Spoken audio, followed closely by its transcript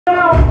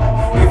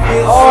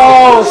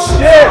Oh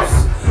shit!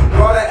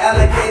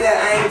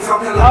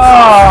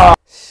 Oh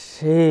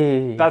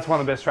shit. That's one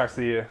of the best tracks of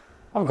the year.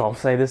 I'm gonna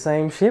say the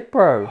same shit,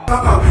 bro.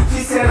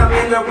 She said I'm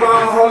in the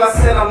wrong hole, I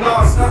said I'm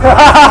lost.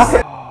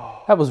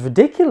 That was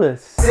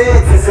ridiculous.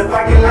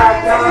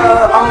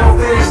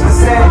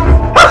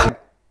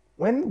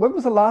 When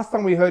was the last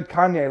time we heard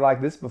Kanye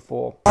like this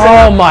before?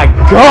 Oh my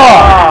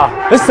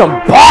god! There's some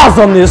bars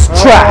on this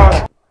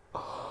track!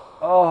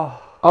 Oh.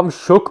 I'm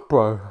shook,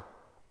 bro.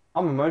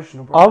 I'm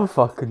emotional, bro. I'm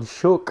fucking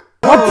shook.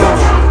 What the?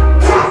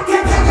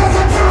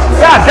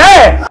 God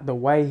damn! The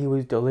way he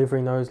was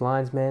delivering those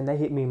lines, man, they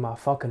hit me in my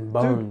fucking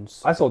bones.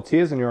 Dude, I saw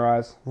tears in your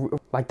eyes.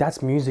 Like,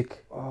 that's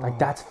music. Oh. Like,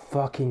 that's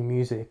fucking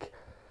music.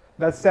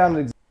 That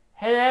sounded...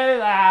 Hello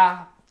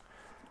there.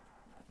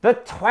 The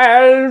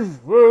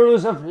 12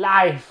 rules of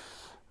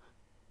life.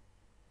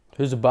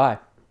 Who's it by?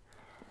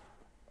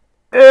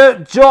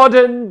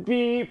 Jordan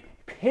B.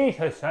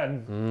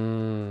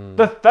 Peterson.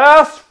 The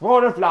first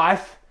rule of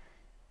life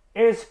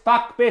is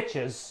fuck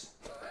bitches.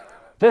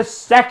 The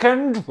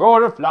second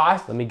rule of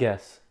life, let me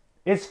guess,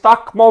 is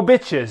fuck more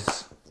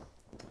bitches.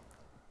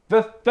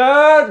 The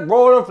third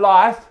rule of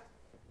life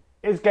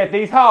is get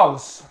these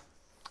hoes.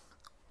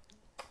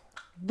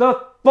 The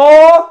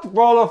fourth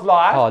rule of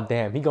life, oh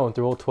damn, he going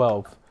through all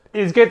 12,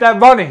 is get that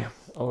money.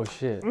 Oh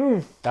shit,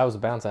 that was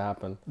bound to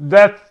happen.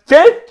 The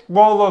fifth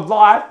rule of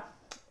life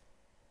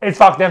is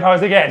fuck them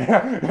hoes again.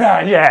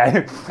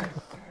 Yeah.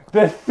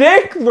 The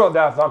sixth rule,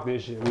 no, fuck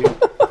this shit.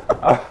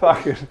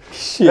 Fucking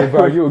shit,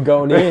 bro, you were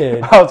going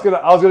in. I was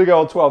gonna go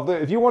all 12.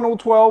 If you want all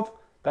 12,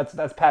 that's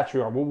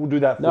Patreon. We'll do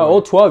that for you.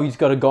 All 12, you just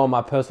gotta go on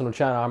my personal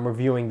channel. I'm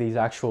reviewing these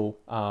actual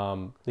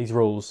these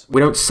rules.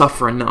 We don't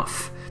suffer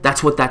enough.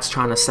 That's what that's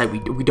trying to say.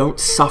 We don't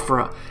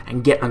suffer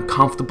and get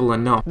uncomfortable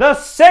enough. The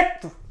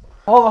sixth.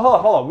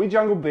 Hold on. We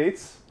Jungle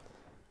Beats.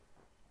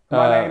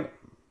 My name.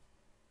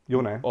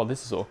 Your name. Oh,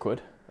 this is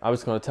awkward. I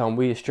was gonna tell him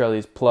we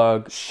Australia's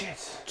plug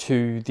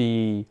to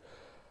the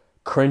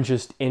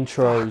cringest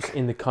intros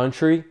in the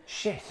country.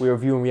 Shit. We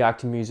review and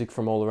react to music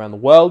from all around the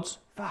world.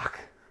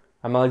 Fuck.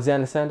 I'm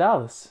Alexander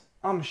Sandalis.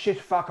 Shit,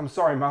 fuck, I'm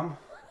sorry, mum.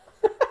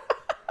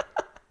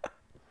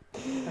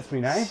 That's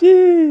me name.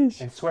 Sheesh.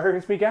 And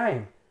swearing's me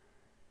game.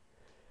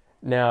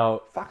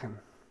 Now, fucking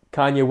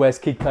Kanye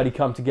West, Kid Cudi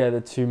come together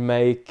to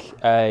make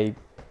a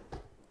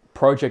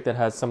project that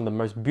has some of the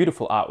most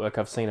beautiful artwork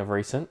I've seen of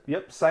recent.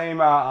 Yep, same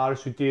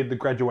artist who did the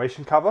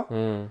graduation cover.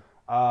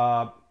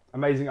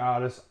 Amazing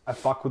artist. I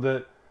fuck with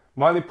it.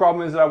 My only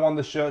problem is that I want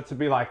the shirt to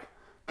be like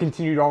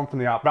continued on from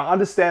the art. But I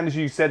understand, as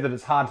you said, that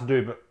it's hard to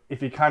do. But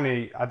if you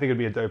Kanye, I think it'd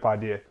be a dope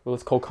idea. Well,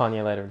 let's call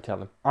Kanye later and tell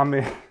him. I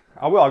mean,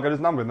 I will. I got his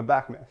number in the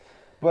back, man.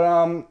 But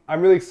I'm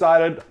really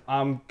excited.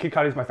 Kid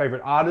Cudi's my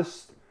favorite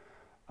artist.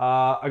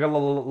 I got a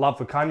lot of love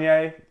for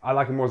Kanye. I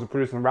like him more as a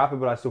producer and rapper,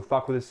 but I still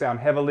fuck with his sound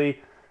heavily.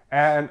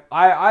 And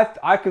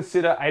I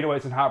consider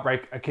 808s and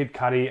Heartbreak a Kid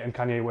Cudi and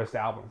Kanye West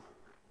album.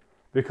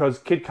 Because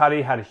Kid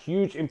Cudi had a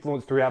huge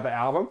influence throughout the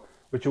album,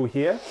 which you'll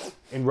hear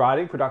in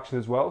writing, production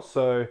as well.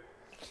 So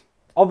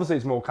obviously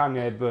it's more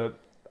Kanye, but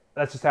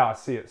that's just how I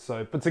see it.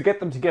 So, but to get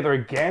them together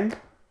again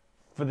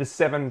for this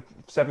seven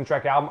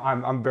track album,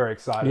 I'm very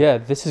excited. Yeah,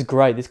 this is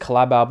great. This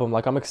collab album,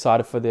 like I'm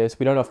excited for this.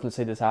 We don't often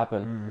see this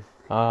happen.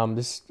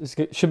 This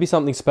should be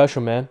something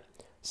special, man.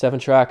 7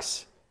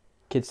 tracks,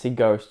 kids see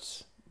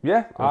ghosts.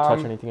 Yeah. Don't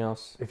touch anything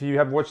else. If you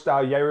have watched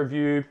our Ye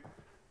review,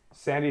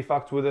 Sandy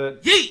fucked with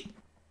it. Yeet!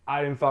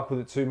 I didn't fuck with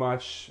it too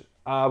much.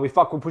 We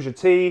fucked with Pusha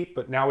T,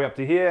 but now we're up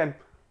to here and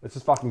let's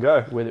just fucking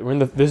go. We're in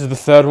this is the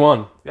 3rd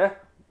one. Yeah,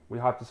 we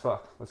hyped as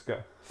fuck. Let's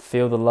go.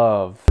 Feel the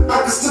love.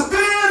 I can still feel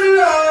the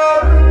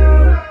love.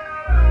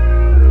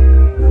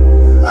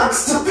 I can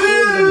still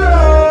feel the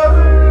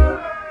love.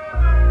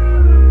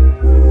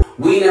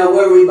 We not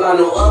worried about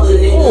no other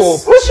niggas. Oh,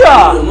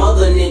 Pusha! Them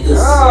other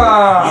niggas.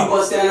 You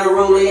bust down a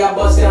rollie, I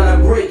bust down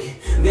a brick.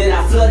 Then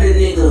I flood a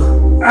nigga.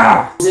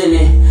 In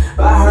it.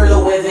 Buy her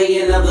Louis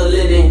V and other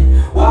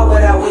linen. Why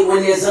would I wait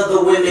when there's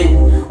other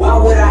women? Why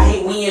would I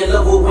hate we in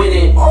love with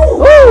winning?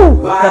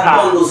 Buy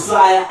bundles,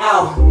 fly her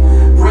out.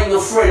 Bring a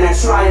friend, I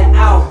try it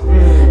out.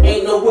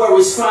 Ain't no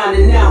worries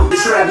finding out.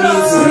 Trap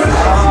music.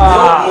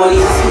 No money,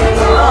 just came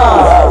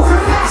along.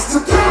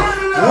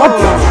 What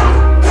the?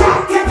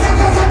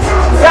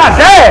 God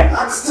damn!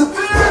 What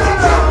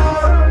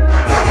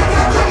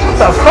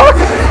the fuck?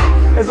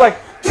 It's like...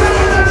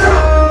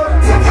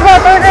 What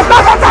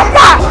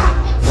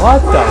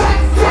the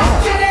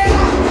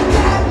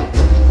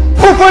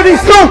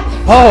fuck?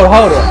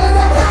 Hold it.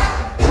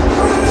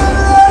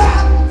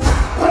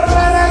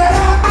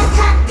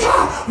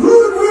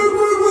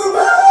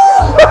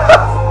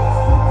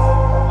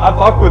 I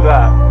fuck with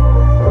that.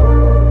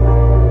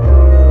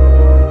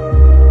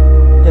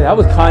 Yeah, that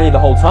was Kanye the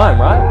whole time,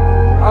 right?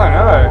 I don't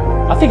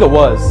know. I think it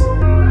was.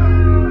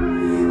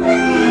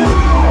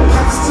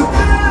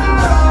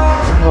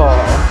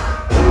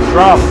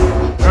 Rough.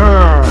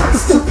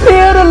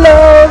 Feel the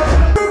love.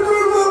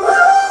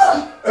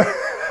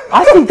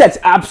 I think that's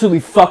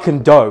absolutely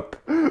fucking dope.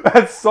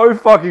 That's so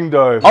fucking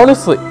dope.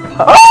 Honestly.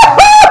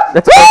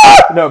 That's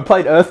no, it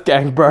played Earth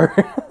Gang, bro.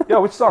 Yo,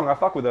 which song? I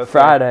fuck with Earth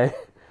Friday. Gang.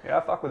 Yeah, I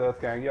fuck with Earth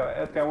Gang. Yo,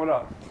 Earth Gang, what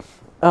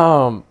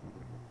up?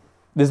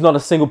 There's not a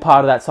single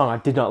part of that song I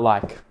did not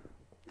like.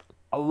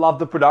 I love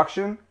the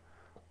production.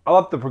 I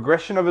love the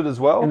progression of it as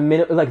well. And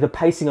like the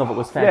pacing of it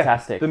was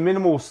fantastic. Yeah, the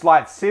minimal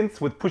slight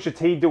synths with Pusha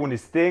T doing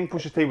his thing.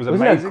 Pusha T was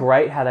amazing. Wasn't it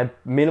great how they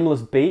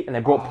minimalist beat and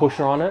they brought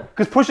Pusha on it?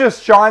 Because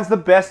Pusha shines the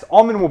best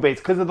on minimal beats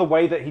because of the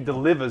way that he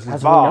delivers his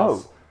As bars. we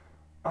know.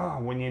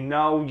 Oh, when you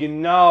know, you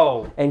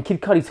know. And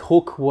Kid Cudi's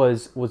hook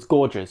was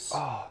gorgeous.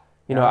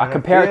 You know, I I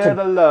compare it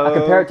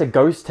feel to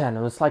Ghost Town,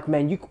 and it's like,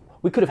 man,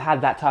 we could have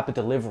had that type of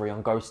delivery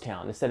on Ghost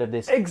Town instead of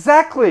this.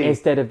 Exactly.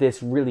 Instead of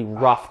this really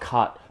rough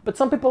cut. But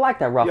some people like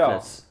that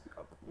roughness.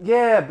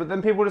 Yeah, but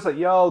then people were just like,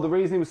 yo, the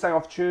reason he was saying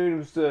off tune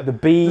was to The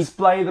beat.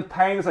 display the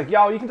pain. It's like,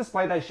 yo, you can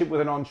display that shit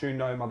with an on-tune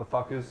note,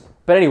 motherfuckers.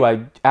 But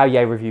anyway, our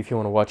Ye review if you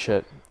want to watch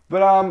it. But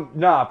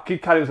nah,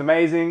 Kid Cudi was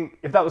amazing.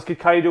 If that was Kid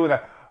Cudi doing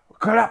that,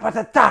 I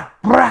think that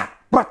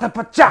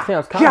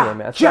was Kanye,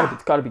 man. It's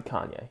got to be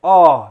Kanye.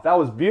 oh, that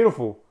was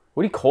beautiful.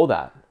 What do you call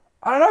that?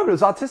 I don't know, but it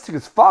was artistic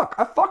as fuck.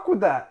 I fuck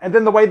with that. And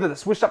then the way that it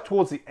switched up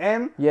towards the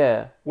end,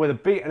 Yeah. where the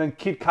beat, and then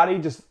Kid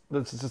Cudi just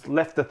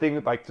left the thing,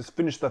 like, just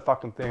finished the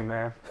fucking thing,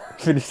 man.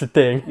 Finish the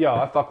thing. Yo,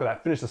 I fuck with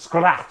that. Finish the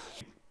scratch.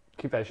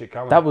 Keep that shit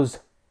coming. That was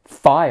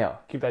fire.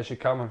 Keep that shit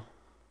coming.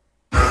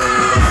 Wait,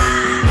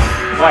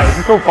 is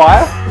it called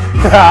Fire?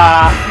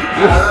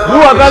 You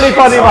are very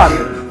funny,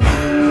 man.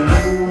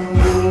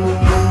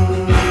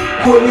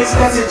 Police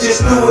messages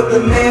through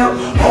the mail,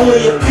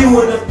 only a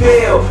few in the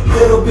field,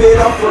 little bit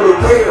off for the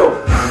real.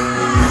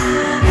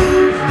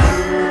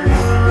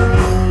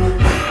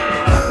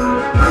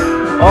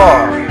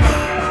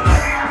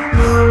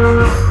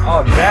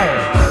 Oh,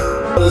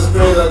 dang. This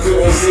pain I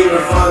couldn't seem to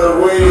find a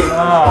way.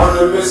 On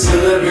the mission,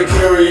 never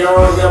carry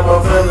on. Got my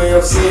family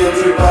I'm seeing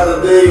 3 by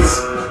the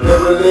days,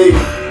 never late.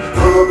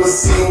 Pull up a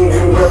scene,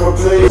 can grab a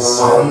place.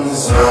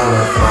 Sun's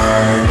gonna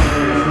find.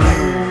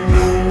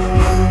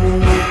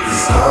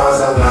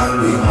 Scars I left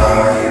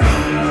behind.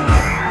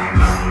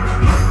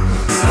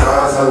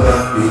 Scars I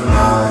left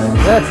behind.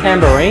 Is that a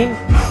tambourine?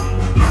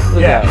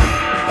 Look Yeah. at that.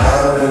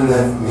 Haven't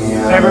left me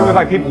up. Everyone with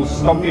like people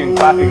stomping and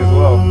clapping as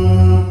well.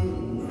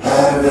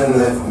 Haven't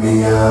left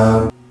me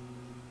up.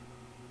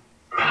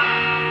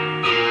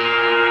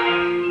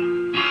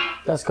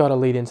 That's got to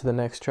lead into the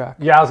next track.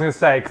 Yeah, I was gonna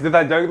say, because if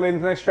they don't lead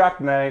into the next track,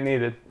 then they ain't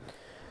needed.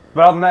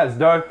 But other than that, it's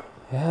dope.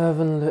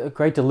 A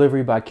great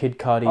delivery by Kid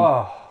Cudi.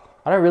 Oh,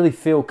 I don't really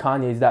feel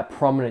Kanye's that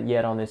prominent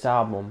yet on this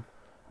album.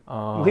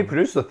 well, he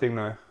produced the thing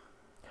though.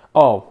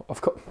 Oh, of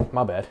course.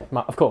 My bad.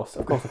 Of course.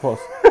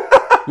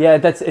 Yeah,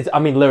 I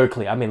mean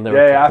lyrically. Yeah,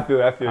 I feel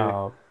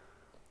you.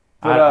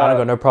 I don't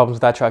got no problems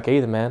with that track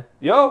either, man.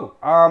 Yo,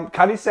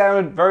 Cudi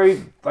sounded very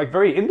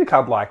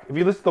Indicub like. If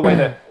you listen to the way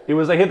that he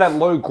was, like, he had that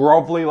low,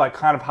 grovelly, like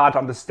kind of hard to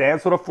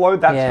understand sort of flow.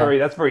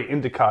 That's very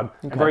Indicub,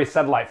 and very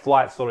Satellite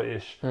Flight sort of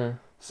ish.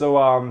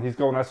 So he's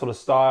going that sort of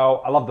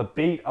style. I love the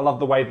beat. I love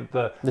the way that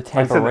the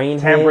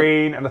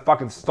tambourine and the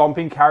fucking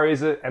stomping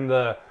carries it, and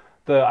the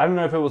I don't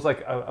know if it was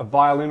like a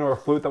violin or a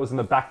flute that was in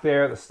the back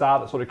there at the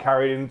start that sort of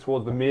carried in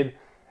towards the mid.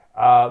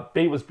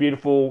 Beat was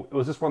beautiful. It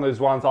was just one of those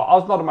ones. I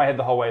was nodding my head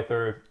the whole way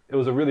through. It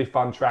was a really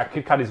fun track.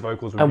 Kid Cudi's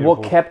vocals were beautiful. And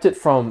what kept it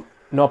from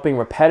not being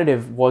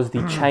repetitive was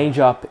the change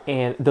up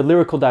and the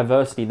lyrical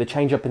diversity, the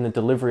change up in the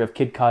delivery of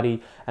Kid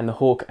Cudi and the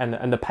hook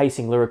and the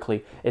pacing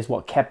lyrically is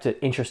what kept it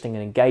interesting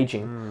and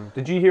engaging.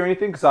 Did you hear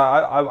anything? Because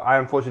I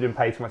unfortunately didn't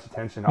pay too much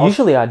attention.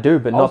 Usually I do,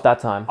 but not that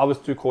time. I was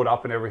too caught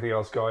up in everything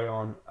else going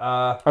on.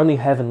 Only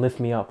Heaven Lift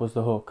Me Up was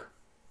the hook.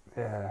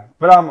 Yeah,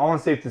 but I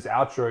want to see if this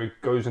outro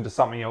goes into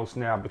something else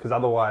now, because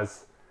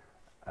otherwise,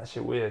 that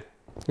shit weird.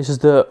 This is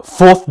the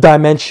fourth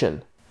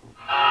dimension.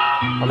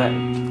 Oh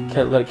man,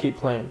 can't let it keep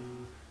playing.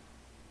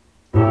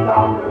 So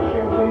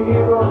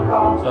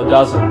it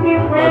doesn't.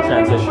 No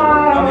transition.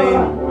 I mean,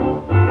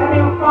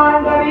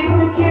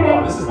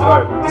 oh, this is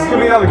dope. This is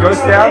giving another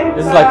Ghost Town.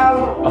 This is like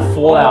a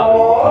Fallout.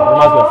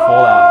 Reminds me of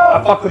Fallout.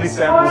 I fuck with these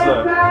samples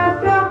though.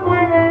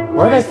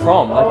 Where are they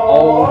from? Like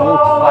old, real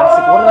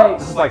classic. What are they?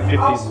 This is like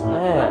 50s.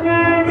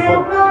 Man.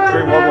 Before,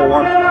 during World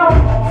War I.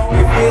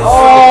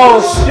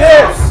 Oh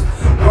shit!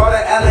 Brought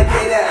an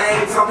alligator, I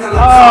ain't talking like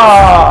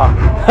Ah!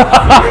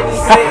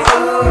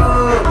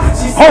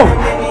 She said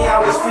maybe I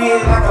was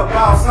feeling like a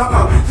boss.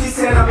 She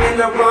said I'm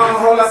in the wrong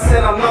hole, I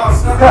said I'm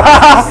lost. She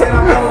said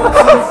I'm going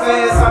too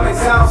fast, I'm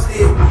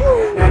exhausted.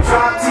 Now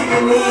drop to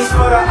your knees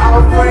for the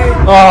outbreak.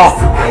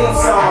 It's a pain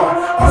song,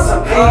 or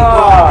some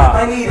paintball.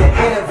 I need an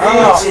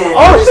intervention.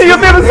 Oh shit, you're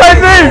doing the same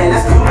thing!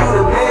 That's too new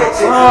to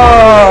mention.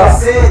 I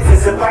said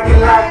this, if I get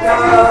locked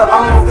up,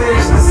 I'm gonna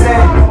finish the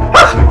set.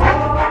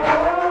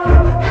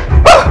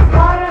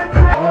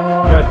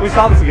 Can we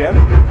start this again?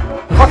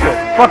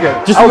 Fuck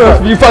it. Just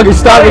you fucking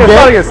start again.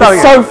 Start again.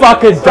 It's so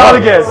fucking Start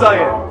dumb. again. I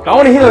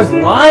want to hear those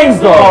lines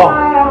though.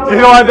 Do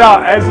you know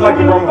about Ed's like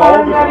the wrong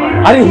hole?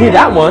 I didn't hear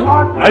that one.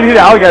 I didn't hear the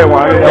alligator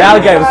one. The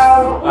alligator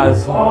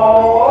was.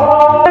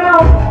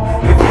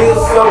 It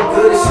feels so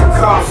good, it should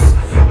cost.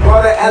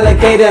 Brought an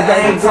alligator, they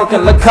ain't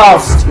talking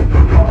Lacoste.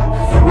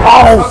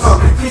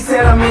 Oh! She said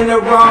said I'm in the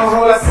wrong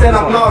hole, I said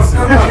I'm lost.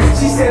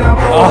 She said I'm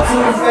going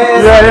too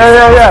fast.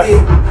 Yeah.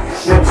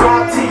 Now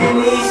drop to your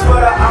knees for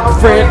the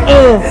Friend,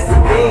 That's the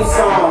theme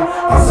song.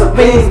 Also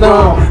theme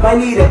song. Might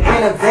need an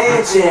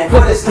intervention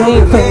for this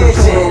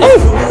intervention. If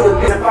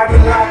I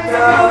get locked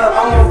up,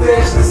 I'm gonna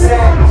finish the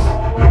set.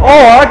 Oh,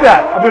 I like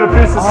that. I'm gonna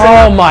finish the set.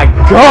 Oh my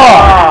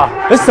god!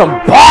 There's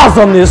some bars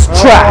on this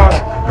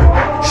track.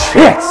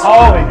 Shit!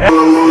 Holy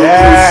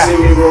yeah. See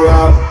me roll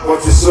out,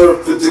 watch you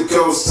surf at the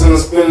coast and I'm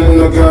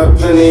spinning. I got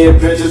plenty of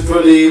pictures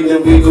for the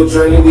evening. We go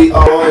journey, we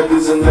all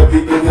losing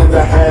everything in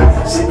the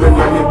hand. She been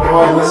on me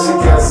boy, like she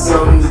got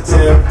something to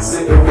tell.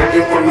 Sitting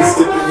waiting for me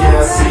slipping,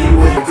 yeah, I see you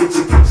when you get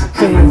your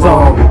things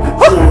on. The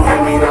tune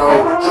hit me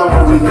though,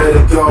 trouble we let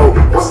it go.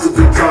 Watch the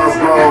good times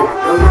roll,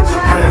 and let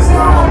your pants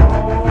know.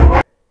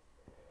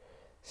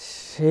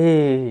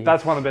 Shit.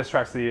 That's one of the best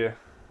tracks of the year.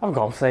 I'm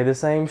gonna say the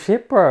same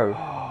shit, bro.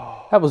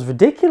 That was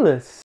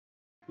ridiculous.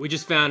 We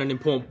just found an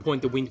important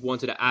point that we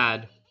wanted to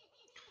add,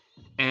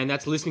 and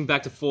that's listening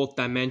back to Fourth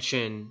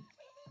Dimension.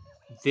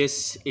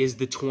 This is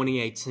the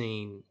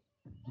 2018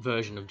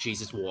 version of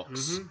Jesus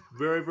Walks.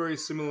 Very, very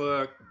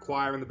similar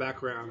choir in the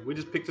background. We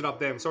just picked it up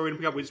then. Sorry we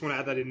didn't pick up. We just want to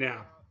add that in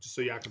now, just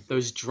so you can.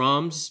 Those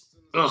drums,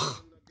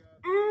 ugh.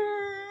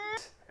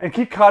 And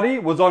Kid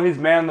Cudi was on his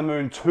Man on the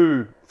Moon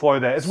 2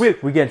 flow there. It's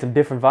weird. We're getting some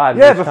different vibes.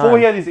 Yeah, each before time.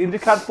 he had his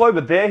intercut flow,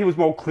 but there he was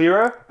more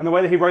clearer, and the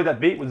way that he wrote that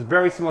beat was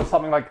very similar to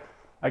something like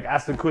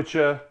Ashton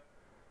Kutcher,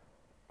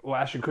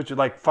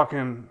 like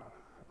fucking,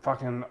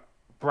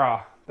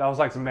 bruh. That was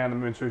like some Man on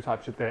the Moon 2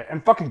 type shit there.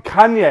 And fucking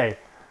Kanye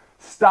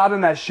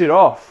starting that shit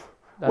off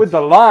with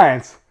the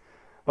lines.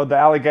 But the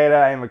alligator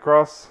and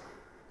lacrosse.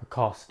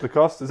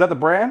 Lacoste. Is that the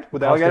brand with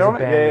the Lacoste alligator is a on it?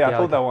 band Yeah, with I the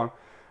thought that one.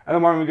 And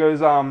then one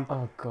goes,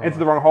 Oh, God. into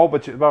the wrong hole,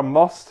 but I'm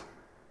lost.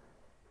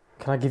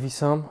 Can I give you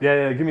some?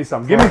 Yeah, give me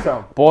some. Give me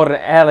some. Bought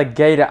an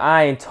alligator,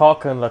 I ain't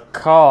talking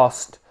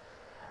Lacoste.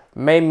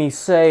 Made me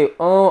say,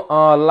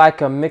 like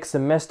a mix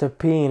of Master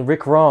P and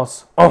Rick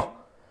Ross.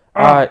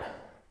 Alright.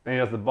 Then he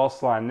does the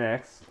boss line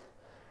next.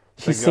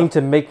 She seemed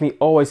to make me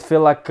always feel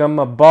like I'm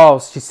a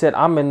boss. She said,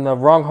 I'm in the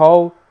wrong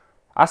hole.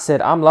 I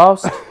said, I'm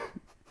lost.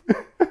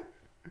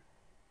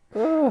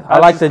 I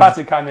like the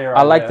classic Kanye right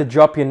I like there. the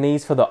drop your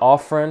knees for the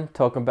offering.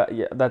 Talking about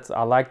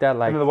I like that.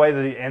 Like And the way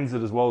that he ends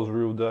it as well is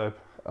real dope.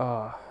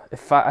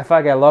 if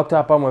I get locked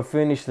up, I'm gonna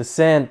finish the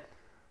scent.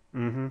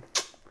 And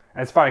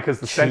it's funny because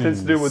the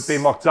sentence to do with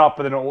being locked up,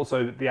 but then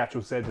also the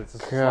actual sentence.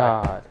 It's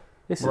God,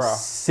 this bruh. is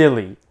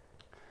silly.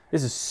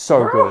 This is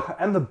so good.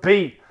 And the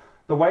beat,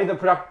 the way the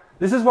production.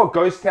 This is what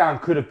Ghost Town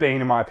could have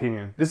been, in my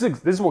opinion. This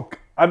is what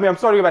I mean. I'm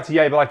sorry to go back to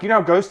Ye, but like, you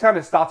know, Ghost Town,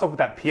 it starts off with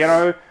that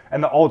piano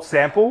and the old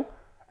sample,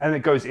 and it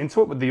goes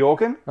into it with the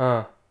organ.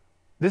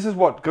 This is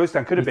what Ghost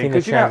Town could have been, think the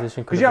because you know,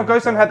 transition could have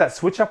Ghost been, Town had that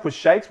switch up with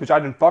shakes, which I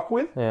didn't fuck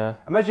with. Yeah.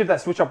 Imagine if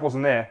that switch up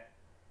wasn't there.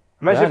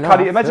 Imagine Yeah, if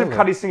no, Imagine if I feel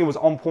Cudi's singing was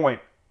on point,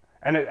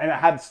 and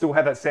it still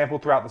had that sample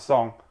throughout the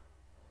song.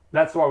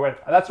 That's what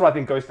I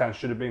think Ghost Town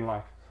should have been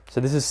like. So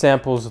this is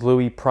samples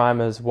Louis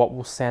Primer's "What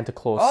Will Santa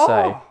Claus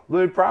Say."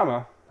 Louis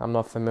Primer. I'm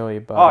not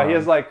familiar, but He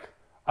has like,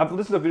 I've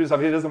listened to videos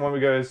of it. He does the one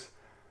where he goes.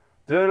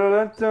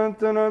 It's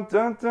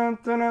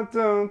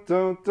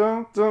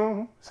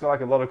got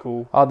like a lot of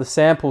cool. the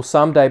sample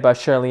 "Someday" by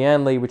Shirley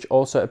Ann Lee, which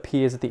also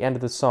appears at the end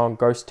of the song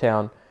 "Ghost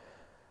Town"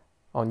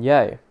 on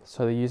Ye.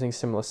 So they're using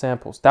similar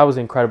samples. That was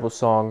an incredible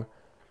song.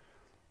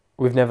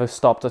 We've never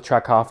stopped a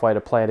track halfway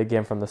to play it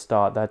again from the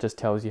start. That just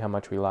tells you how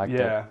much we liked it.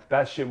 Yeah,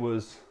 that shit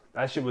was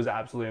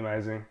absolutely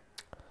amazing.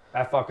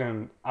 That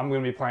fucking, I'm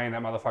gonna be playing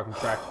that motherfucking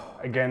track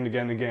again.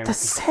 The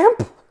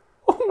sample.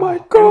 Oh my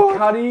And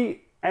god. Kanye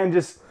and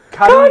just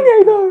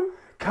Kanye though.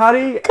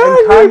 Kanye and Kanye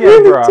Kanye,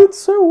 really bro. did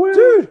so well.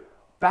 Dude,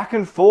 back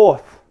and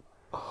forth.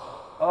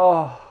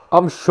 Oh,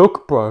 I'm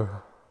shook, bro.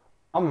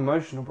 I'm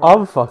emotional, bro.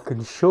 I'm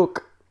fucking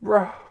shook.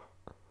 Bro.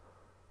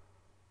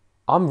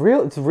 I'm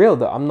real. It's real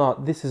though. I'm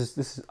not. This is.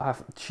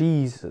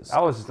 Jesus.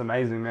 That was just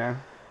amazing, man.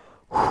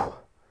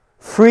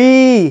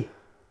 Free.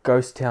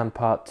 Ghost Town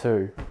Part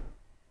 2.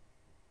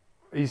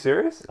 Are you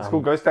serious? It's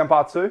called Ghost Town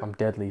Part 2? I'm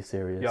deadly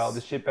serious. Yo,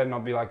 this shit better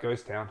not be like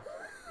Ghost Town.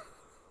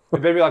 It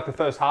better be like the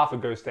first half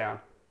of Ghost Town.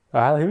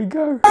 Alright, here we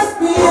go.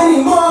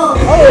 Oh!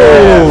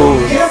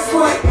 Guess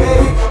what,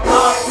 baby?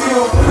 I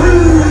feel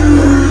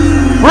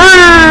free.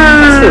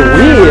 That's so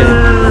weird.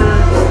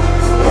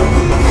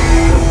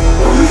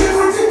 You get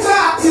from the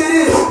top to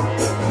this.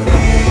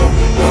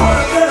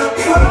 Harder than a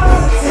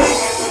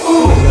politics.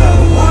 Ooh.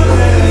 One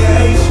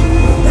variation.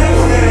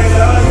 Next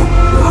variation.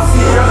 I'll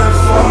see you on the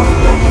phone.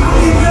 I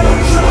can never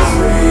trust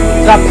me.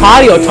 Is that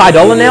Party or Ty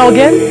Dolla now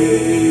again?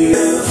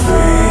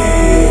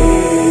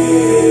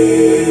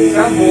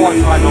 Sounds more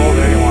like Ty Dolla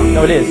than anyone.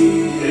 No, it is.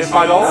 It is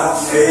Ty Dolla? I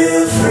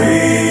feel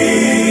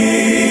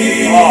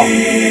free. Oh.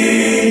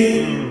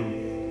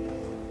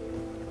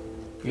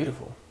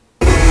 Beautiful.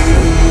 I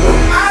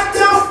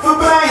don't feel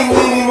bang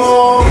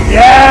anymore.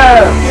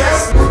 Yeah!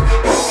 Yes.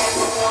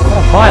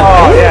 Finally.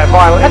 Oh, yeah,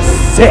 finally. That's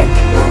sick.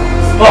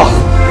 Oh.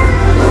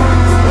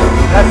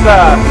 That's,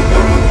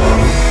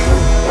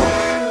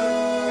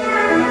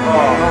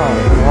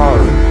 Oh,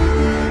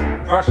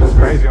 Rush is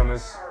crazy on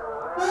this.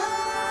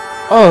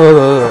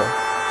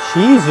 Oh,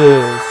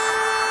 Jesus.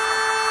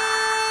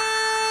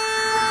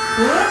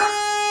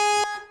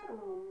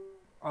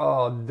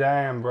 Oh,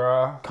 damn,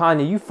 bro.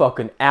 Kanye, you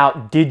fucking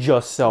outdid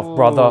yourself,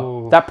 brother.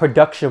 Ooh. That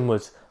production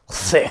was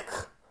sick.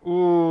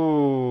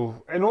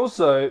 Ooh. And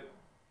also,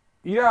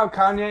 you know how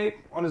Kanye,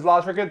 on his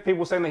last record, people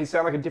were saying that he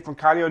sounded like a different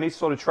Kanye on each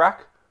sort of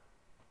track?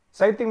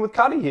 Same thing with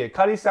Cudi here.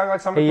 Cudi sounds like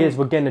something... He is.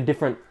 We're getting a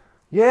different...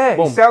 Yeah,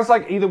 Boom. he sounds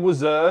like either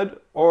Wizard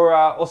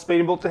or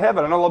Speed Built to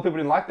Heaven. I know a lot of people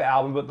didn't like the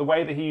album, but the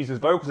way that he uses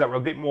vocals that were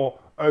a bit more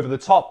over the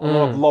top, a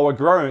lot of lower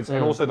groans,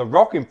 and also the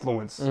rock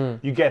influence,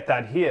 you get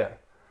that here.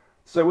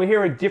 So we're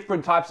hearing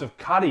different types of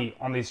Cudi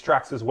on these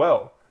tracks as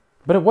well.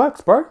 But it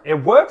works, bro.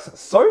 It works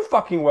so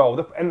fucking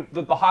well. And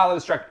the highlight of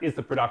this track is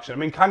the production. I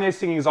mean, Kanye's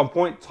singing is on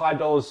point. Ty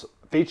Dolla's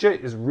feature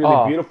is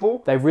really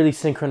beautiful. They really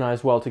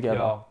synchronize well together.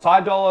 Yeah. Ty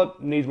Dolla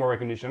needs more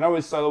recognition. I know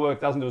his solo work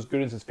doesn't do as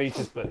good as his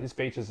features, but his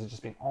features have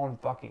just been on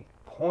fucking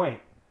point.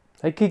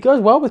 Like, he goes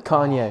well with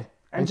Kanye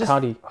and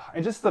Cudi.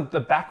 And just the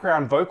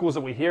background vocals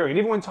that we're hearing. And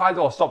even when Ty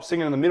Dolla stopped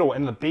singing in the middle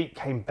and the beat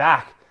came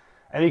back,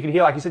 and you can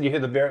hear, like you said, you hear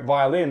the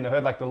violin, you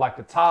heard like the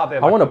guitar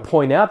there. I want to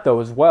point out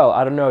though as well,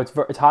 I don't know,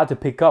 it's hard to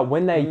pick up.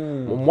 When they,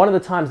 one of the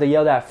times they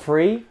yelled out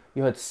free,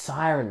 you heard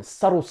sirens,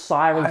 subtle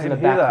sirens in the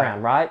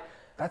background, right?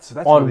 That's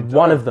on really dope.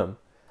 one of them.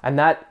 And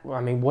that,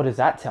 I mean, what does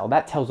that tell?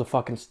 That tells a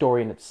fucking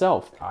story in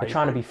itself. They're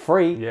trying to be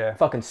free. Yeah.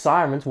 Fucking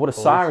sirens. What are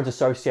sirens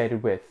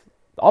associated with?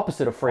 The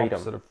opposite of freedom.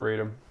 Opposite of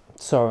freedom.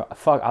 So,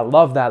 I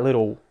love that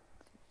little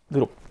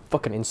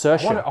fucking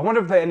insertion. I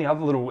wonder if there are any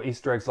other little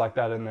Easter eggs like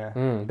that in there.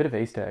 Bit of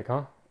an Easter egg,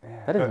 huh?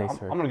 Yeah, that is an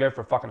Easter egg. I'm going to go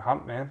for a fucking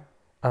hunt, man.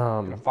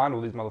 I'm going to find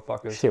all these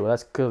motherfuckers. Shit, well,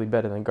 that's clearly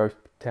better than Ghost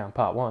Town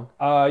Part 1.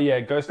 Yeah,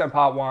 Ghost Town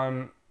Part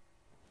 1.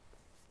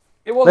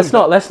 It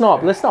wasn't let's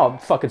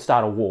not fucking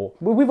start a war.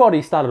 We've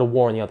already started a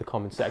war in the other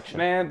comment section.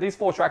 Man, these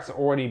 4 tracks are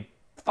already...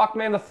 Fuck,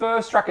 man, the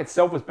first track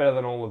itself was better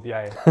than all of Ye.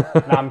 Nah,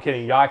 I'm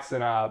kidding. Yikes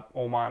and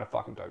All Mine are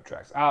fucking dope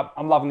tracks.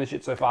 I'm loving this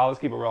shit so far. Let's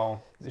keep it rolling.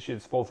 This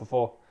shit's 4 for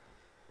 4.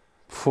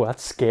 Phew,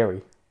 that's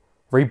scary.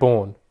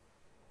 Reborn.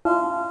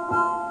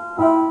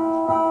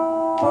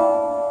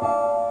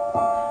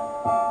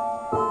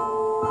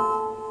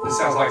 This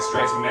sounds like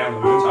straight to Man on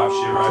the Moon type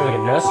shit, right? Sounds like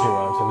a nursery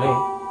rhyme to me.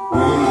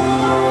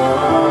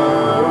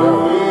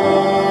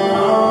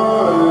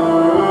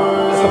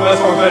 That's the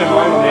first one I've heard in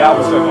mind on the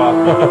album so far.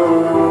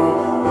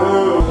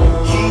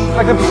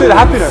 Like the Pursuit of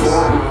Happiness.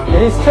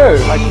 It is too.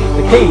 Like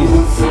the keys.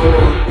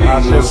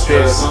 I should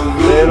this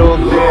little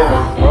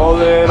bit, roll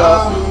it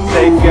up,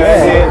 take a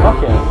hit.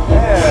 Fuck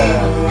yeah.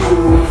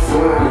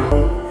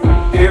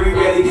 Very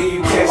rarely do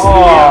you catch me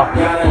out.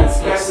 Gotta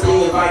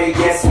especially invite a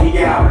guest me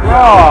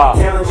out.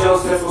 Telling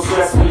jokes that's what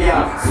stress me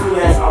out. Soon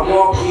as I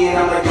walk in,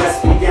 I'm like,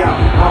 let's me out.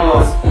 I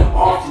was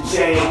off the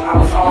chain, I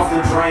was off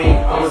the drain,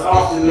 I was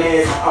off the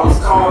meds, I was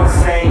called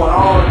insane. I want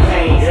all the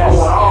pain, I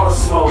want all the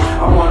smoke,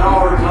 I want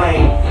all the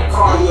blame.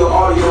 Cardio,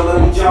 audio,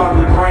 let me jog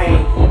the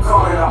brain.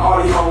 Calling the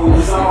audio, we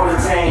was all the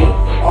tame.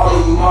 All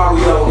of you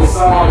Mario, it's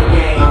all the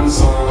game. I'm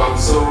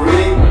so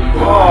ready.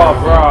 Oh,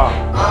 bro.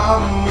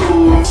 I'm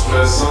moving,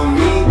 stress on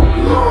me,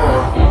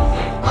 Lord.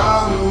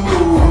 I'm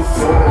moving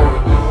forward.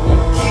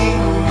 Keep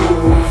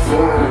moving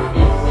forward.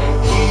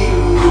 Keep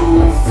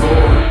moving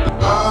forward.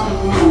 I'm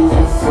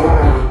moving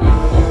forward.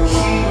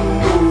 Keep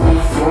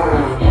moving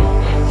forward.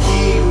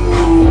 Keep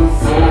moving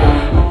forward.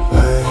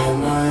 I had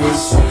my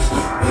issues,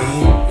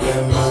 ain't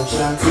got much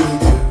I could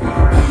do.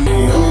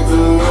 Ain't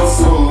anything else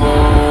so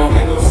long.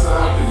 Ain't no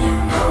stopping you,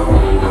 no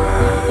way.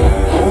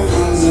 All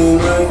things ain't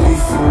like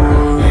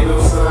before. Ain't no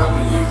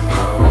stopping you,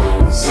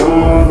 no. So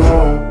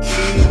long,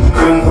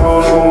 couldn't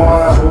hold on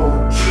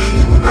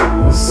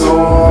while so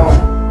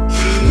long,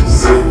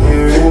 sitting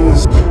here in the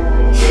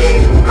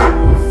keep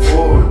moving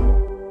forward.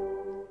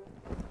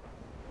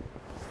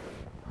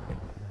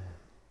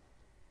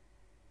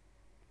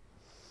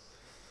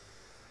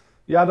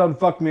 Y'all done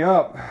fucked me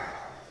up.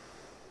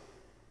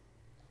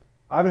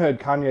 I haven't heard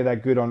Kanye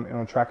that good on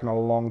a track in a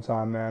long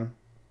time, man.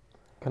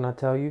 Can I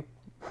tell you?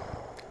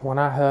 When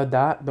I heard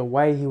that, the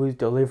way he was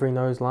delivering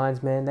those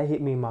lines, man, they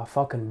hit me in my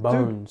fucking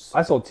bones. Dude,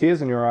 I saw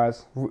tears in your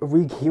eyes.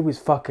 He was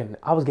fucking...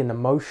 I was getting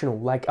emotional.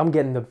 Like, I'm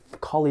getting the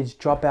college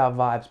dropout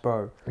vibes,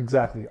 bro.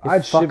 Exactly. I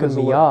had shivers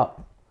me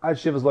up. I had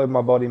shivers all over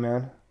my body,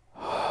 man.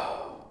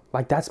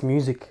 Like, that's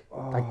music.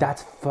 Like,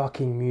 that's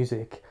fucking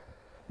music.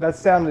 That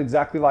sounded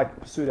exactly like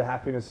Pursuit of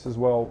Happiness as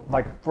well.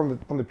 Like, from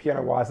the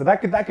piano wise. So that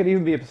could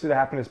even be a Pursuit of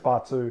Happiness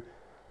part 2.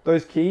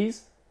 Those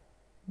keys...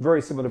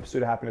 very similar to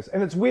Pursuit of Happiness.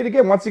 And it's weird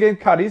again. Once again,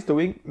 Cudi's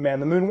doing Man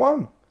the Moon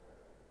 1.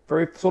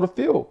 Very sort of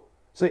feel.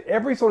 So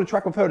every sort of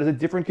track I've heard is a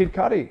different Kid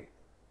Cudi.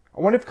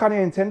 I wonder if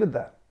Kanye intended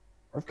that.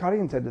 Or if Cudi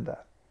intended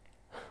that.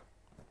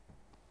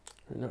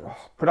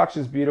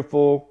 Production's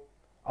beautiful.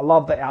 I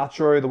love the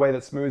outro, the way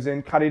that smooths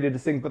in. Cudi did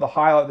his thing. But the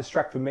highlight of this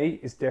track for me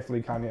is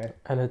definitely Kanye.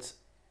 And it's,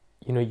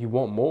 you know, you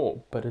want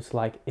more. But it's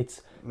like,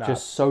 it's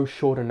just so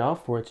short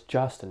enough where it's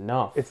just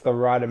enough. It's the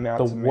right amount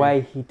to me. The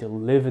way he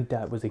delivered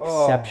that was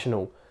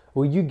exceptional.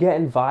 Were you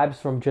getting vibes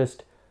from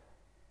just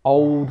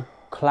old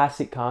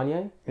classic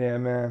Kanye? Yeah,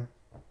 man.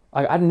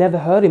 Like I'd never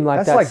heard him like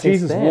That's that. like since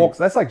Jesus then. walks.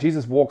 That's like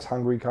Jesus walks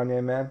hungry,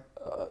 Kanye, man.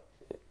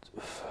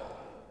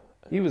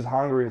 He was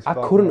hungry as fuck.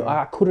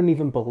 I couldn't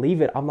even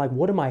believe it. I'm like,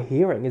 what am I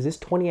hearing? Is this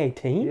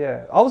 2018?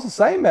 Yeah, I was the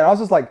same, man. I was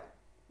just like,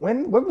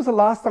 when was the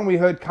last time we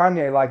heard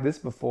Kanye like this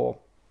before?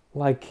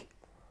 Like,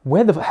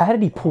 how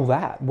did he pull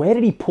that? Where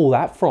did he pull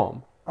that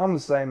from? I'm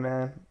the same,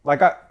 man.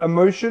 Like,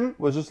 emotion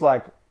was just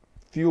like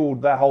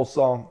fueled that whole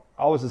song.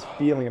 I was just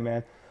feeling it,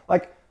 man.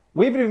 Like,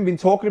 we haven't even been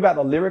talking about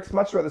the lyrics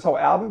much throughout this whole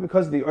album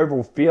because of the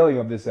overall feeling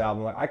of this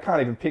album. Like, I can't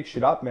even pick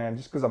shit up, man,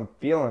 just because I'm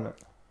feeling it.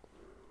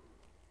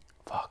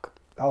 Fuck.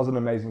 That was an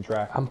amazing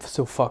track. I'm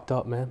still fucked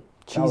up, man.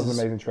 Jesus. That was an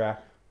amazing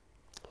track.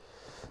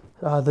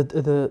 The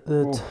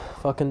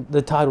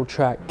title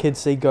track, Kids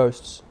See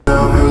Ghosts.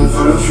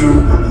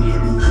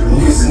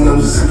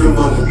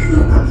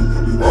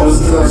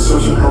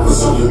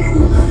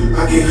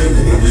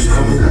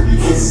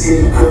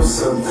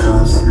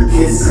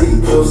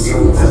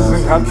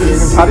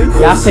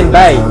 Yasin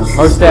Bey,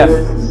 Mos Def.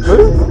 Who?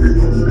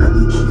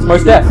 It's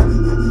Mos Def.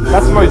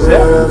 That's Mos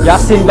Def?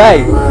 Yasin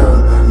Bey.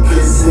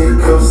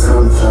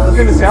 It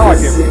didn't sound like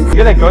him. You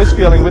get that ghost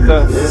feeling with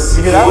the...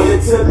 You get that?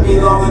 It took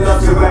me long enough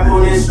to rap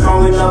on this,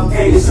 strong enough.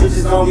 Hey, this shit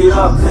just gon' get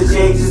up. Cause you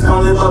ain't just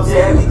gon' live up to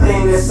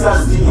everything that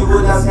sucks to you,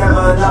 but that's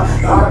never enough.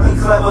 Gotta be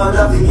clever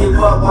enough to give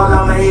up while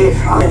I'm ahead.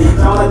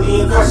 Don't like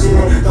being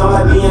questioning, don't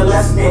like being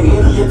less than any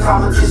of your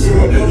competition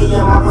in any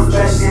of my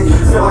profession.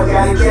 So I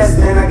gotta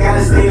guess then, I gotta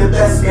stay the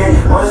best man.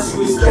 All this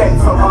respect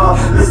from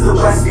Mr.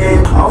 West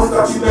End. Always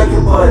thought you make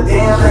it, but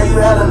damn, now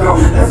you hella know.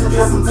 Let's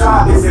address some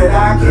topics that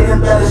I can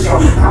embellish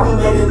on. How we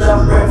made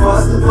enough bread for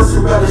us to put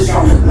some relish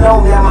on. No,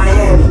 now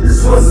Miami,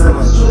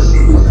 Switzerland.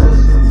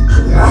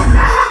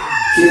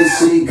 Kids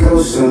see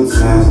ghosts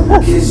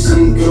sometimes. Kids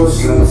see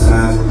ghosts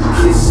sometimes.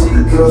 Kids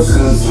see ghosts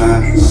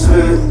sometimes.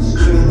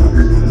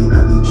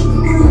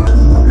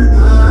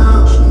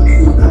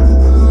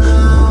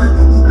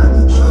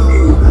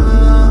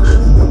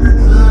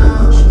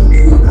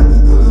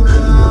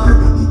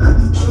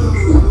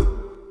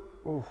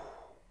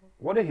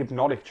 What a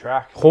hypnotic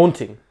track.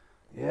 Haunting.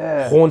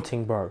 Yeah.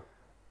 Haunting, bro.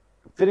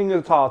 Fitting the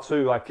guitar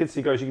too, like Kids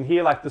See Ghosts, you can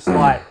hear like the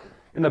slight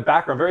in the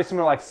background, very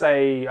similar, like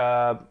say,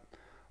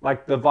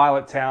 like the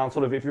Violet Town,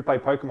 sort of. If you play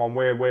Pokemon,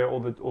 where all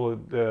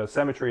the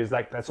cemetery is,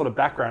 like that sort of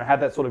background, it had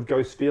that sort of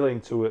ghost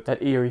feeling to it.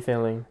 That eerie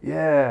feeling.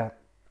 Yeah,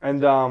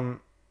 and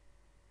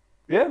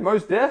yeah,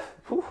 Mos Def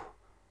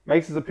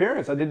makes his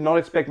appearance. I did not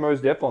expect Mos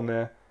Def on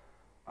there,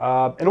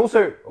 and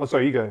also, oh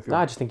sorry, you go. If you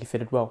I just think he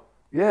fitted well.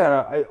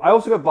 Yeah, I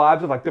also got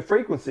vibes of like the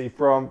frequency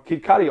from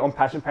Kid Cudi on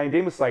Passion, Pain,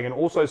 Demon Slaying, and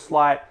also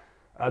slight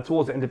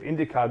towards the end of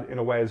Indica in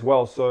a way as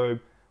well. So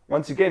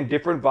once again,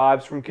 different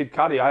vibes from Kid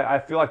Cudi. I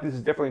feel like this is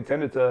definitely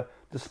intended to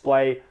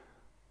display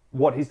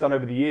what he's done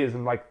over the years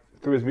and like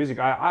through his music.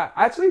 I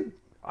don't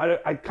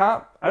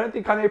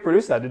think Kanye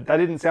produced that. That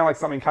didn't sound like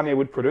something Kanye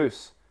would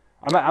produce.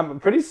 I'm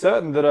pretty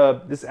certain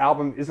that this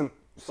album isn't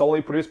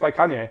solely produced by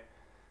Kanye,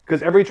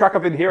 because every track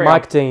I've been hearing,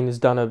 Mike Dean has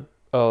done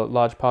a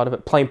large part of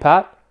it. Plain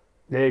Pat.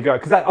 There you go.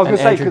 Because I was going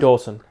to Andrew say,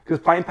 Dawson. Because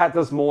Plain Pat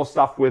does more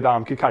stuff with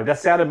Kid Cudi. That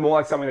sounded more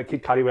like something that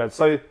Kid Cudi would have.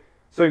 So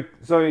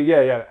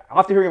yeah.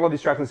 After hearing a lot of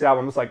these tracks on this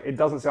album, it's like it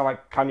doesn't sound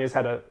like Kanye's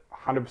had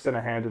 100%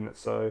 a hand in it.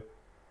 So,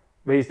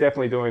 but he's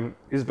definitely doing.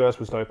 His verse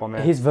was dope on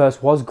there. His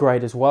verse was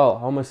great as well.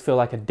 I almost feel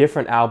like a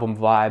different album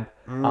vibe.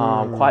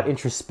 Quite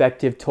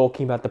introspective,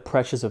 talking about the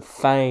pressures of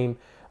fame,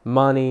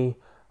 money,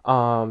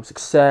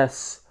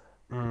 success.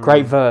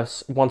 Great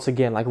verse once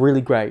again. Like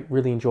really great.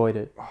 Really enjoyed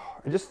it.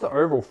 And just the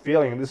overall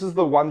feeling. This is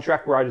the one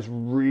track where I just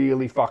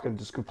really fucking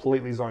just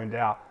completely zoned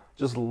out.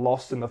 Just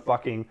lost in the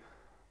fucking...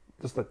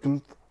 Just like...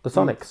 The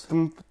Sonics.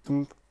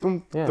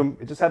 Yeah.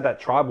 It just had that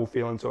tribal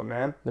feeling to it,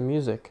 man. The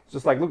music. It's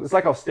just like... Look, it's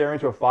like I was staring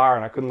into a fire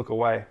and I couldn't look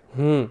away.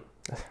 I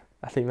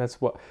think that's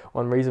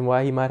one reason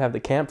why he might have the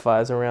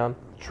campfires around.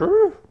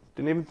 True.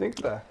 Didn't even think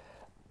of that.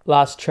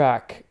 Last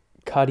track.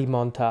 Cudi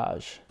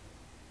Montage.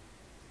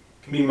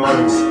 Give me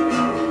moans.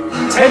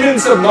 10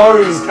 minutes of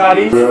moans,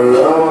 Cudi.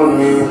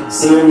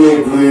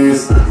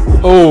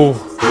 Oh.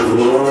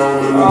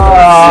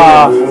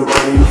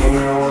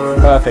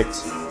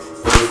 Perfect.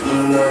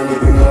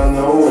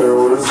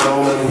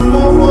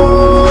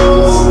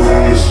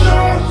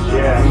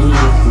 Yeah.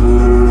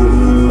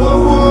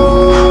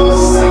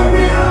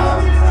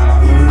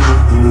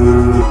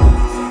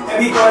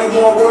 Everybody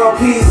want world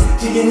peace,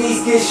 till your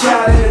niece get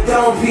shot in the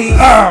dome piece.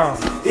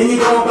 Then you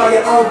go and buy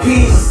your own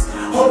piece,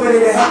 hoping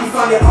it'll help you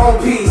find your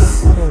own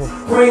peace.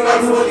 Bring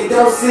light to what they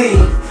don't see.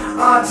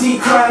 Auntie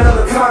crying on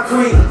the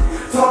concrete,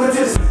 talking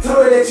to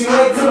told her that you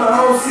ain't coming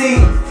home.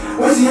 See,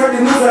 when she heard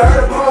the news, I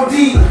heard a bone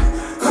deep.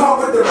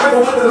 Caught with the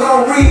rifle with the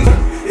long reach.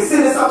 They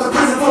send us off to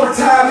prison for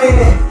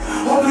retirement.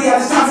 Hopefully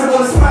I just talked to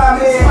one of spy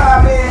man.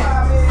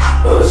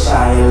 Oh,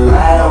 shine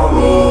light on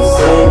me,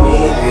 save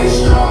me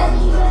this strong.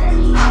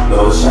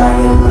 Oh,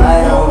 shine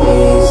light on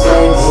me,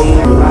 save me,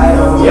 light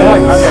on me. Yeah.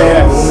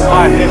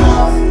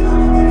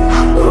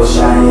 Oh,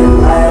 shine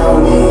light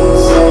on me,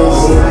 save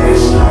me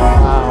this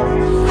strong.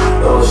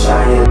 Oh,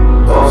 shine,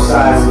 both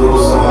sides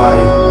lose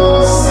somebody.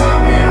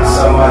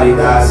 Somebody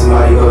dies,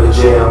 somebody go to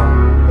jail.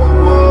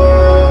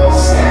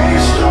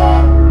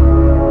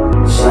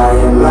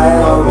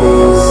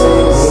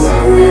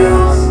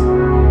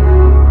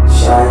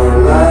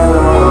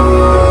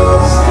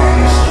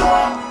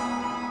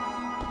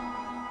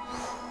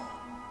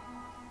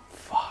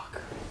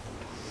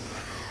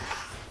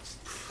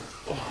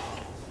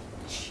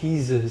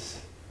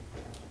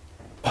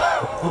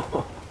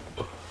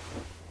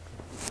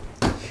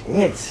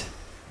 shit.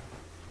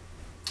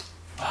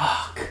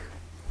 Fuck.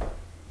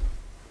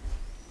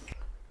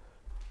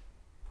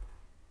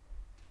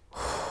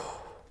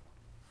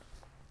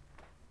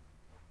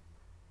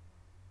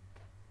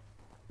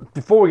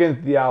 Before we get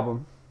into the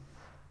album,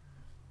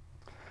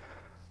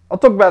 I'll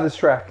talk about this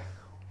track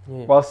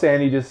while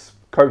Sandy just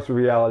copes with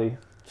reality.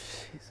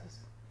 Jesus.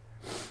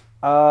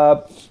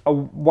 A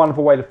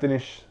wonderful way to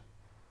finish.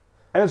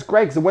 And it's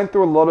great because it went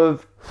through a lot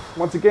of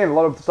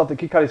stuff that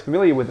Kid Cudi is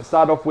familiar with. It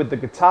started off with the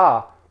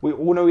guitar. We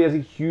all know he has a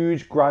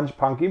huge grunge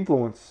punk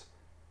influence.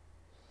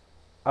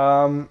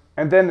 And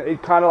then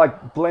it kind of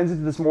like blends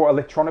into this more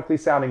electronically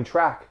sounding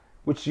track,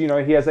 which, you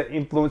know, he has that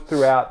influence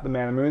throughout the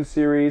Man and Moon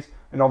series,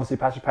 and obviously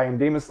Passion Pay and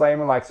Demon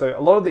Slayer. Like, so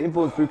a lot of the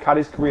influence through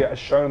Cudi's career is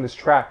shown on this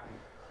track.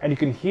 And you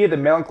can hear the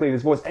melancholy in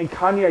his voice. And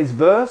Kanye's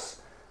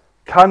verse,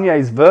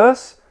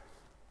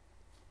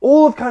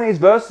 all of Kanye's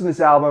verses in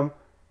this album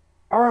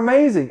are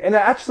amazing. And it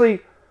actually,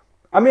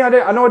 I mean, I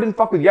know I didn't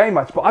fuck with Ye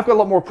much, but I've got a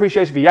lot more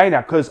appreciation for Ye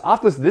now, because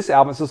after this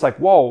album, it's just like,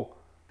 whoa,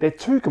 they're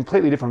two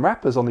completely different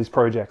rappers on these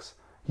projects.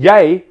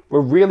 Ye,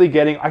 we're really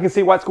getting, I can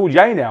see why it's called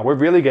Ye now. We're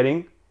really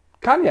getting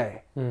Kanye.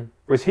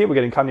 Whereas here, we're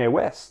getting Kanye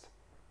West.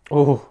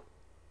 Oh.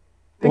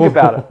 Think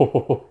about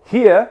it.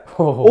 Here,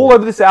 all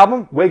over this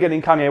album, we're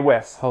getting Kanye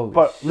West.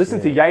 But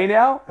listen to Ye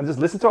now, and just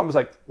listen to it, I'm just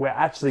like, we're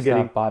actually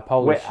getting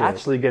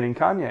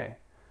Kanye.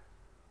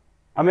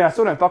 I mean, I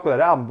still don't fuck with that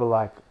album, but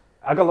like,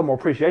 I got a lot more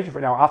appreciation for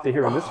it now after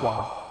hearing this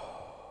one.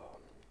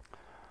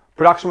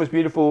 Production was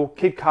beautiful.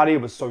 Kid Cudi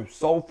was so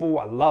soulful.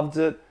 I loved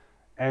it.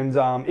 And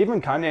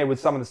even Kanye with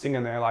some of the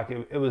singing there, like,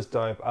 it was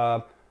dope.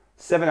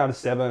 7 out of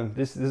 7.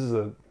 This is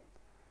a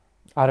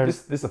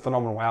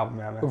phenomenal album,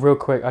 man. Real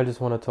quick, I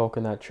just want to talk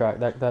in that track.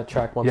 That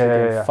track once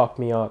again fucked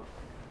me up.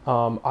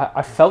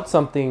 I felt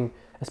something,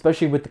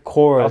 especially with the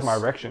chorus. That was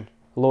my erection.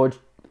 Lord.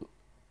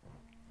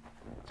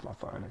 It's my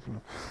phone.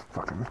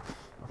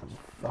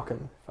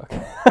 Fucking.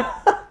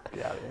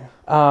 Get out of here.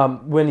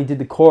 When he did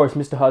the chorus,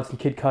 Mr. Hudson,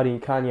 Kid Cudi,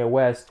 and Kanye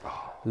West.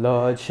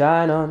 Lord,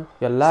 shine on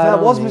your light. So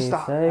that was on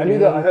Mr. Me, I knew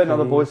that. I heard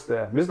another voice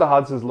there. Mr.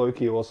 Hudson's low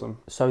key awesome.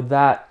 So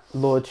that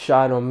Lord,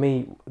 shine on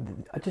me.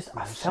 I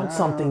felt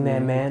something there,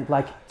 man.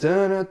 Like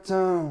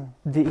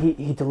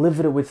he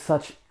delivered it with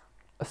such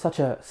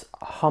a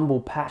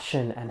humble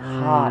passion and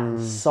heart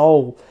and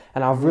soul,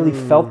 and I've really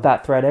felt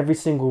that throughout every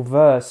single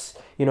verse.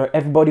 You know,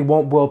 everybody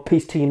want world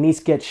peace till your niece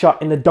get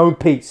shot in the dome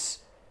piece.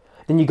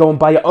 Then you go and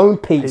buy your own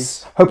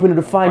piece, hoping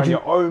to find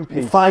your own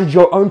piece. Find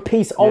your own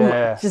piece. Oh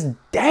my, just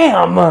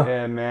damn.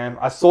 Yeah, man.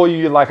 I saw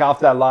you like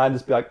after that line,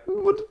 just be like,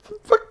 what the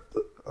fuck?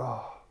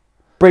 Oh.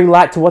 Bring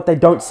light to what they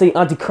don't see.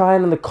 Auntie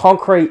crying on the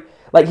concrete.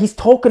 Like, he's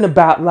talking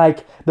about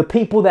like the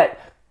people that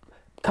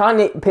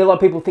Kanye. A lot of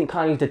people think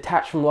Kanye's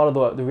detached from a lot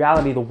of the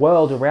reality of the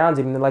world around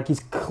him, and like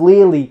he's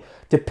clearly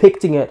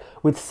depicting it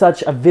with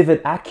such a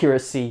vivid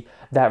accuracy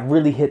that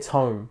really hits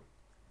home.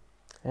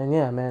 And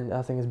yeah, man,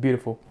 I think it's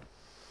beautiful.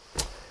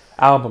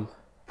 Album.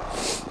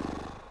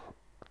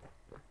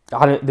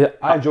 I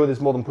enjoy this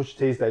more than Pusha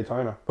T's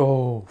Daytona.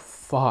 Oh,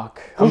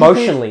 fuck.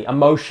 Emotionally,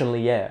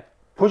 yeah.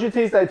 Pusha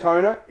T's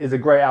Daytona is a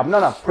great album.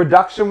 No,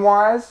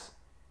 production-wise.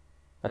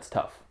 That's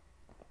tough.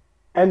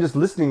 And just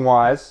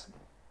listening-wise,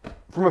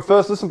 from a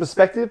first listen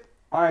perspective,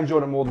 I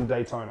enjoyed it more than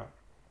Daytona.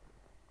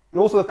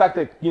 And also the fact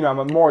that, you know,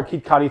 I'm more a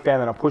Kid Cudi fan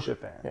than a Pusha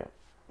fan. Yeah.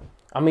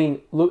 I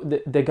mean, look,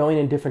 they're going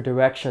in different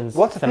directions.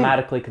 What's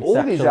thematically, conceptually.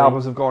 All these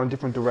albums have gone in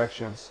different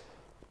directions.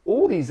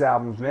 All these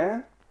albums,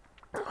 man.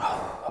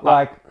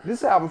 Like,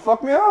 this album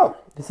fucked me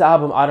up. This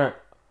album, I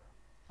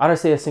don't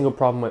see a single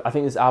problem with. I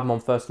think this album on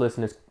first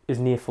listen is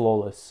near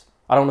flawless.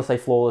 I don't want to say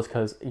flawless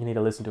because you need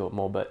to listen to it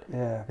more, but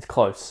yeah, it's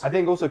close. I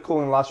think also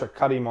calling the last track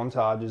Cudi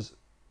Montage is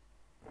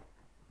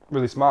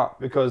really smart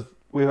because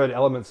we heard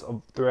elements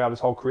of throughout his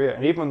whole career,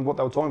 and even what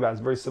they were talking about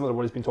is very similar to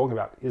what he's been talking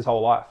about his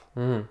whole life.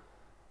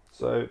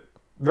 So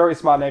very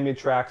smart naming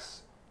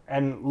tracks,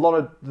 and a lot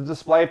of the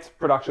display of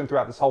production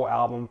throughout this whole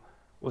album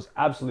was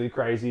absolutely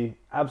crazy,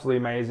 absolutely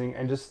amazing,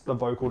 and just the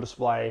vocal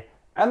display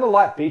and the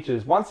light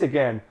features. Once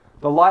again,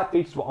 the light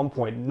features were on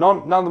point.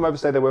 None of them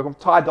overstayed their welcome.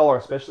 Ty Dolla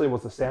especially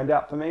was the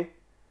standout for me.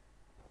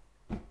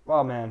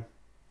 Oh man.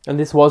 And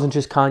this wasn't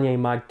just Kanye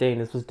and Mike Dean.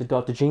 This was the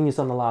Dr. Genius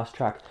on the last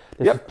track.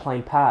 This was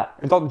Plain Pat.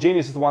 And Dr.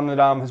 Genius is the one that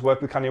has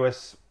worked with Kanye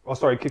West,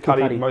 Kid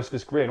Cudi most of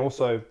his career, and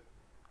also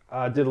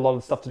did a lot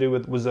of stuff to do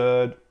with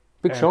Wizard,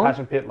 Big Sean?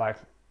 Passion Pit. Like,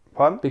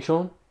 pardon? Big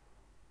Sean?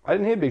 I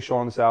didn't hear Big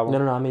Sean on this album.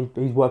 No. I mean,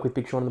 he's worked with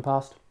Big Sean in the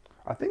past.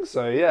 I think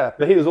so, yeah.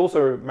 But he was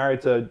also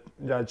married to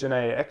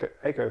Janae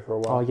Aiko for a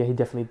while. Oh yeah, he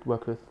definitely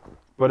worked with.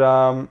 But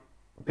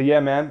yeah,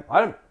 man.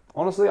 I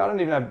don't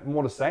even have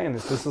more to say in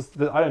this.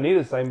 I don't need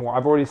to say more.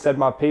 I've already said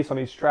my piece on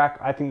each track.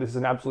 I think this is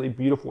an absolutely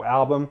beautiful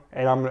album,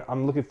 and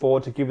I'm looking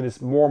forward to giving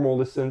this more and more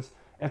listens.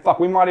 And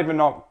fuck, we might even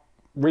not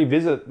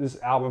revisit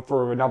this album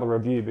for another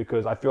review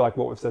because I feel like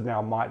what we've said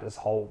now might just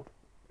hold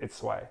its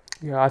sway.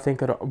 Yeah, I think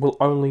we'll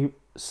only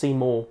see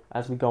more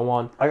as we go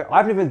on. I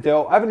haven't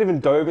even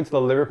dove into the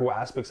lyrical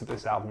aspects of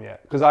this album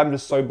yet because I'm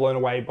just so blown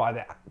away by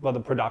the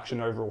production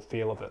overall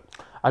feel of it.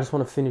 I just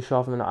want to finish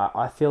off, and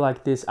I feel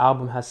like this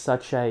album has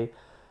such a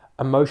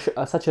emotion,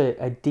 such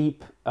a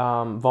deep,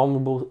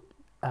 vulnerable,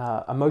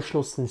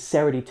 emotional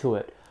sincerity to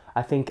it.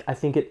 I think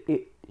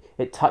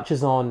it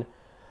touches on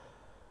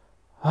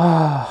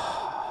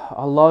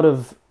a lot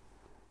of,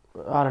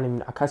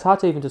 it's hard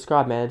to even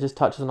describe, man. It just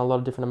touches on a lot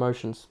of different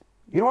emotions.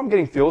 You know what I'm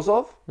getting feels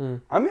of?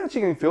 I'm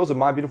actually getting feels of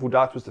My Beautiful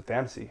Dark Twisted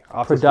Fantasy.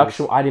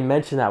 Production, I didn't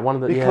mention that.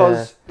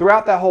 Because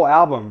throughout that whole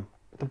album,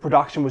 the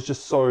production was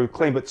just so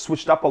clean, but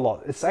switched up a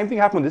lot. The same thing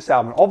happened with this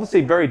album.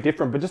 Obviously very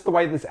different, but just the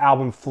way this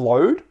album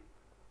flowed,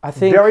 I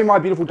think very My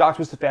Beautiful Dark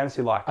Twisted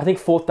Fantasy like. I think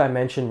Fourth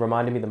Dimension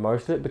reminded me the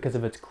most of it because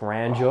of its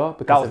grandeur.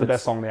 That was the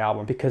best song on the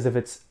album. Because of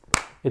its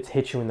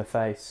hit you in the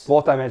face.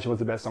 Fourth Dimension was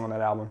the best song on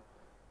that album.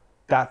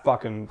 That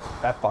fucked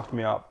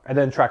me up. And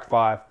then track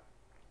 5,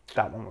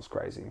 that one was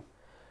crazy.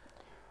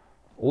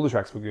 All the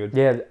tracks were good.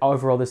 Yeah,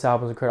 overall this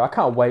album's incredible. I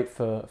can't wait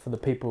for the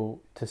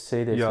people to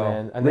see this,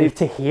 man. And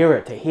to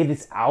hear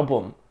this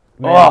album.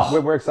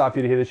 Man, we're excited for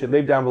you to hear this shit.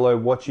 Leave down below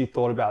what you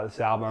thought about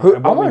this album.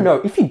 I want to know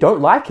if you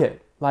don't like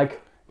it.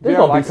 Like, there's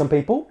got to be some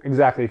people.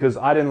 Exactly, because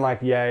I didn't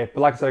like Yay.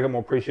 But like I said, I got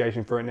more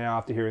appreciation for it now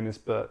after hearing this.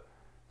 But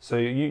so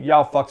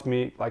y'all fucks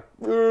me like,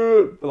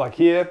 but like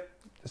here,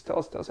 just tell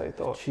us how you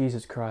thought.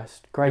 Jesus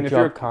Christ. Great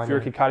job, Kanye. If you're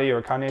a Kid Cudi or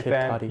a Kanye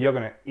fan, Cudi. you're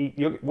going to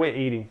eat. We're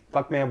eating.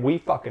 Fuck, man, we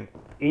fucking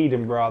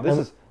eating, bro.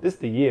 This is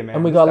the year, man.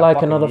 And we got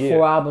like another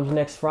 4 albums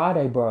next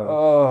Friday, bro.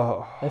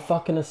 Oh. They're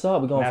fucking us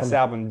up. We're going That's from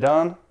album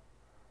done.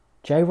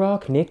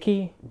 J-Rock,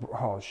 Nicki.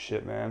 Oh,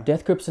 shit, man.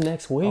 Death Grips the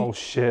next week. Oh,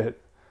 shit.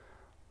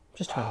 I'm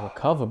just trying to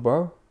recover,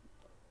 bro.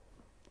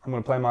 I'm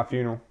going to play my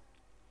funeral.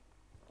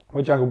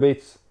 With Jungle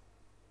Beats.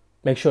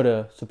 Make sure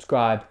to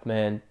subscribe,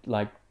 man.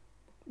 Like,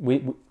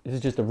 this is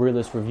just the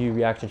realest review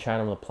reaction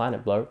channel on the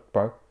planet, bro.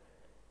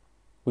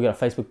 We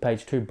got a Facebook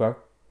page too, bro.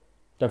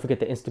 Don't forget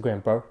the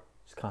Instagram, bro.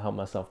 Just can't help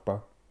myself,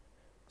 bro.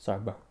 Sorry,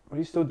 bro. What are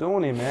you still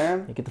doing here,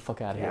 man? Yeah, get the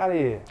fuck out of Get here. out of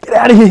here. Get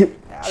out of here.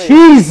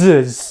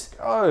 Jesus.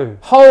 Go.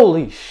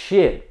 Holy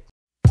shit.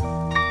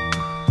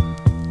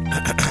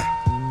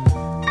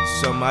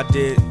 Something I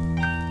did,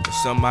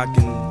 something I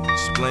can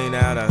explain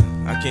out.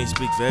 I can't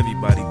speak for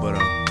everybody,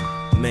 but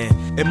man,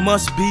 it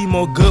must be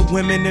more good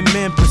women than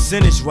men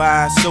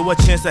percentage-wise, so a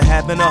chance of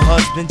having a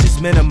husband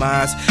just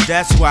minimized.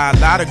 That's why a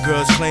lot of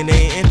girls claim they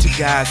ain't into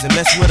guys and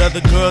mess with other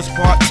girls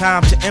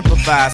part-time to improvise.